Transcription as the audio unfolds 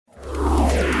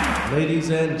Ladies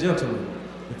and gentlemen,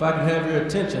 if I can have your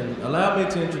attention, allow me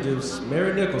to introduce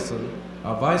Mary Nicholson,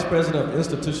 our Vice President of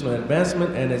Institutional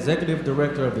Advancement and Executive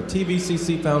Director of the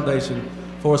TVCC Foundation,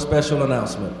 for a special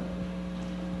announcement.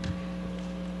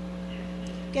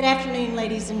 Good afternoon,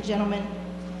 ladies and gentlemen.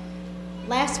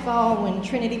 Last fall, when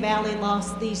Trinity Valley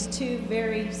lost these two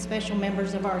very special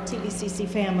members of our TVCC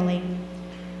family,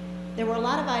 there were a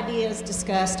lot of ideas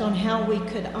discussed on how we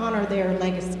could honor their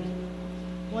legacy.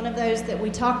 One of those that we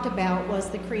talked about was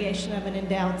the creation of an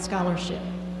endowed scholarship.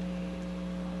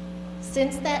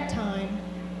 Since that time,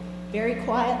 very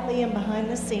quietly and behind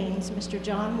the scenes, Mr.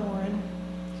 John Warren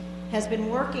has been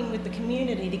working with the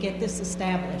community to get this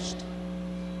established.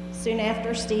 Soon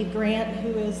after, Steve Grant, who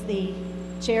is the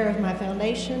chair of my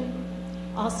foundation,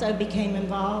 also became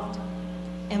involved,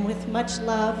 and with much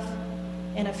love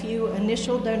and a few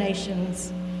initial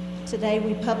donations, today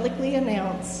we publicly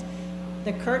announce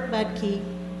the Kurt Budke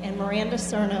and Miranda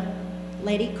Cerna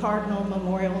Lady Cardinal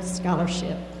Memorial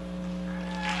Scholarship.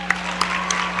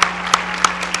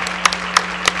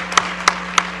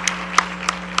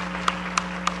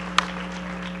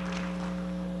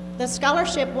 The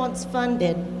scholarship, once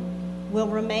funded, will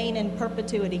remain in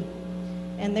perpetuity,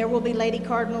 and there will be Lady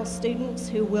Cardinal students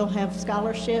who will have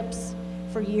scholarships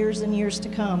for years and years to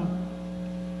come.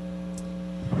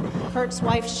 Kurt's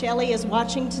wife, Shelley, is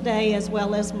watching today, as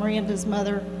well as Miranda's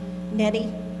mother,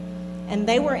 Nettie, and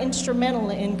they were instrumental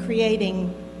in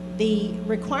creating the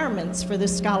requirements for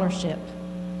this scholarship.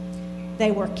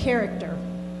 They were character,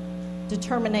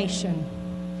 determination,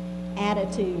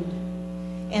 attitude,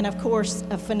 and of course,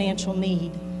 a financial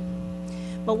need.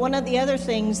 But one of the other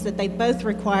things that they both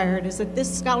required is that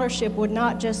this scholarship would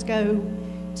not just go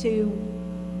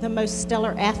to the most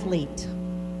stellar athlete.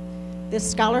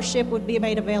 This scholarship would be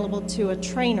made available to a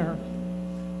trainer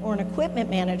or an equipment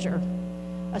manager,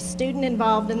 a student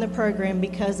involved in the program,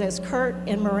 because as Kurt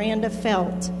and Miranda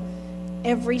felt,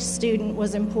 every student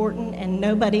was important and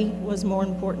nobody was more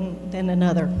important than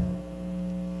another.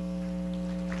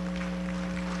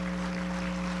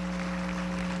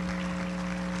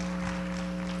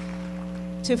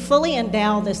 To fully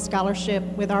endow this scholarship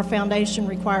with our foundation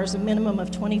requires a minimum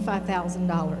of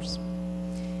 $25,000.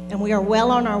 And we are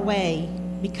well on our way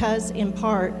because, in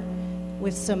part,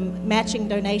 with some matching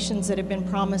donations that have been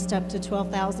promised up to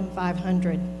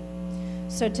 $12,500.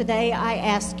 So today I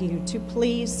ask you to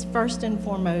please, first and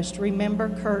foremost, remember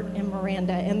Kurt and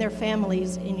Miranda and their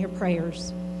families in your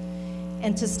prayers,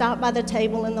 and to stop by the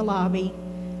table in the lobby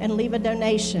and leave a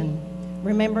donation,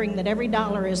 remembering that every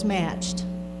dollar is matched.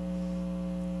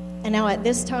 And now at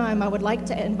this time, I would like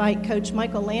to invite Coach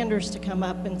Michael Landers to come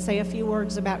up and say a few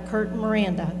words about Kurt and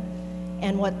Miranda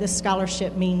and what this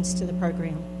scholarship means to the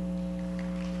program.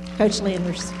 Coach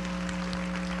Landers.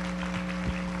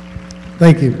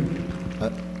 Thank you.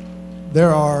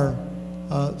 There are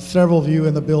several of you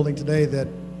in the building today that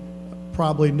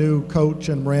probably knew Coach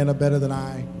and Miranda better than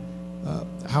I.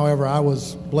 However, I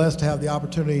was blessed to have the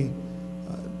opportunity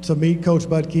to meet Coach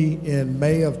Budke in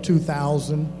May of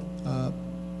 2000.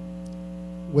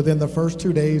 Within the first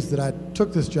 2 days that I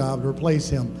took this job to replace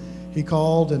him, he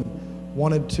called and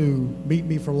wanted to meet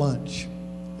me for lunch.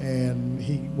 And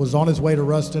he was on his way to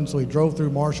Ruston, so he drove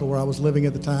through Marshall, where I was living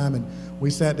at the time, and we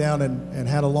sat down and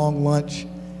had a long lunch.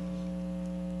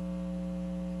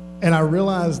 And I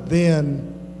realized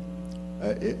then,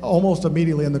 almost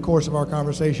immediately in the course of our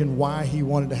conversation, why he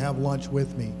wanted to have lunch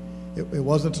with me. It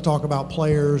wasn't to talk about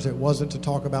players. It wasn't to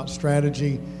talk about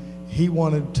strategy. He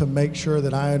wanted to make sure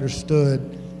that I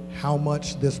understood how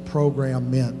much this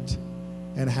program meant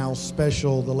and how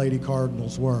special the Lady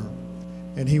Cardinals were.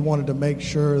 And he wanted to make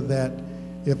sure that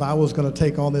if I was going to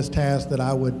take on this task, that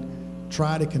I would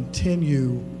try to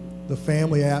continue the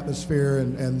family atmosphere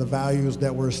and the values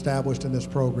that were established in this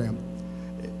program.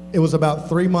 It was about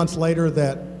 3 months later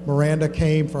that Miranda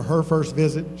came for her first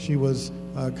visit. She was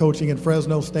coaching in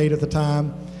Fresno State at the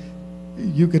time.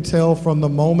 You could tell from the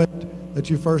moment that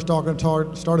you first started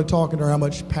talking to her how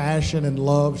much passion and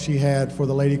love she had for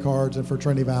the Lady Cards and for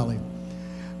Trinity Valley.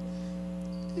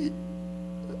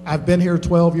 I've been here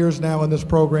 12 years now in this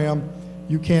program.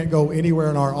 You can't go anywhere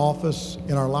in our office,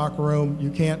 in our locker room. You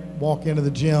can't walk into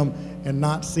the gym and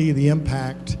not see the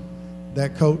impact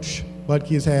that Coach Budke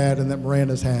has had and that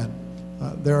Miranda's had.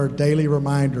 There are daily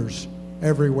reminders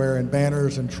everywhere, and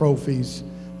banners and trophies,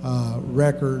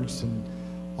 records, and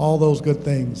all those good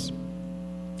things.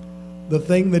 The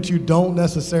thing that you don't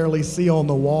necessarily see on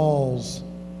the walls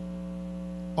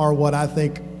are what I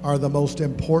think are the most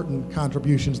important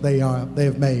contributions they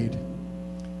have made.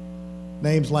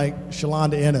 Names like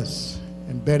Shalonda Ennis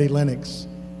and Betty Lennox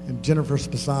and Jennifer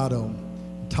Sposato,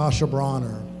 and Tasha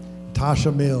Bronner,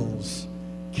 Tasha Mills,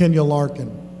 Kenya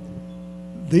Larkin.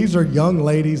 These are young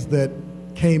ladies that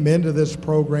came into this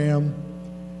program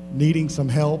needing some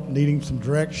help, needing some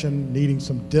direction, needing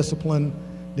some discipline,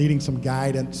 needing some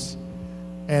guidance.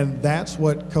 And that's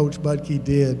what Coach Budke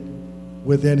did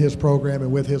within his program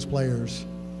and with his players.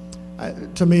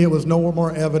 To me, it was no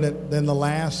more evident than the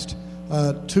last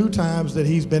 2 times that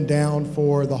he's been down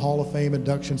for the Hall of Fame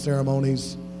induction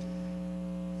ceremonies.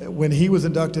 When he was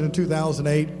inducted in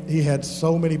 2008, he had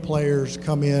so many players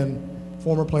come in,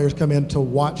 former players come in to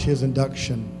watch his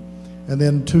induction. And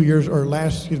then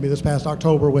this past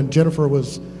October, when Jennifer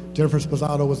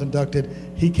Sposado was inducted,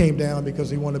 he came down because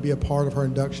he wanted to be a part of her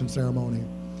induction ceremony.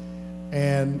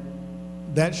 And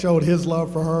that showed his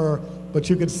love for her, but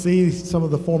you could see some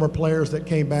of the former players that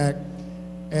came back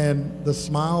and the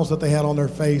smiles that they had on their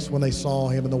face when they saw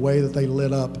him and the way that they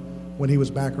lit up when he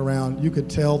was back around. You could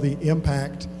tell the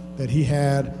impact that he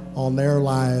had on their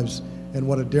lives and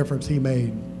what a difference he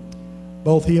made.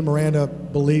 Both he and Miranda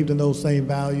believed in those same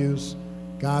values: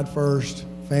 God first,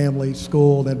 family,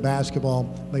 school, and basketball.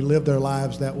 They lived their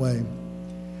lives that way.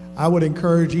 I would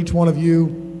encourage each one of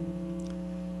you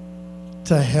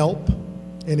to help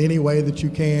in any way that you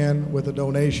can, with a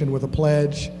donation, with a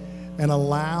pledge, and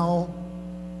allow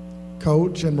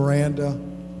Coach and Miranda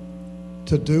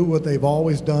to do what they've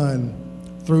always done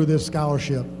through this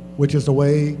scholarship, which is a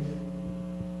way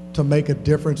to make a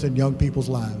difference in young people's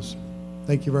lives.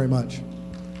 Thank you very much.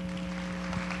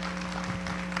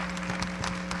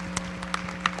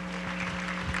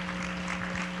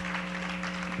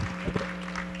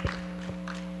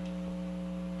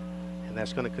 And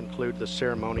that's going to conclude the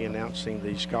ceremony announcing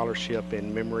the scholarship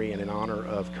in memory and in honor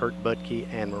of Kurt Budke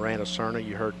and Miranda Serna.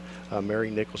 You heard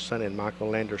Mary Nicholson and Michael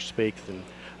Lander speak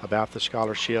about the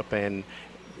scholarship, and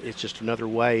it's just another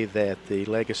way that the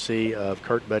legacy of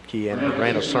Kurt Budke and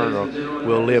Miranda Serna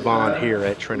will live on here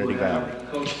at Trinity Valley.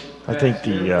 I think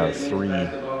the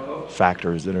 3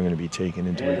 factors that are going to be taken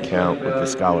into account with the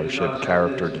scholarship: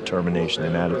 character, determination,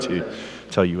 and attitude,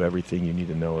 tell you everything you need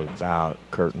to know about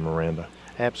Kurt and Miranda.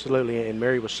 Absolutely, and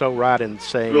Mary was so right in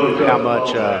saying how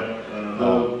much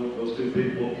those 2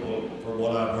 people, from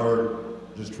what I've heard,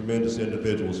 just tremendous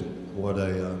individuals. What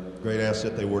a great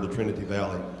asset they were to Trinity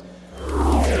Valley.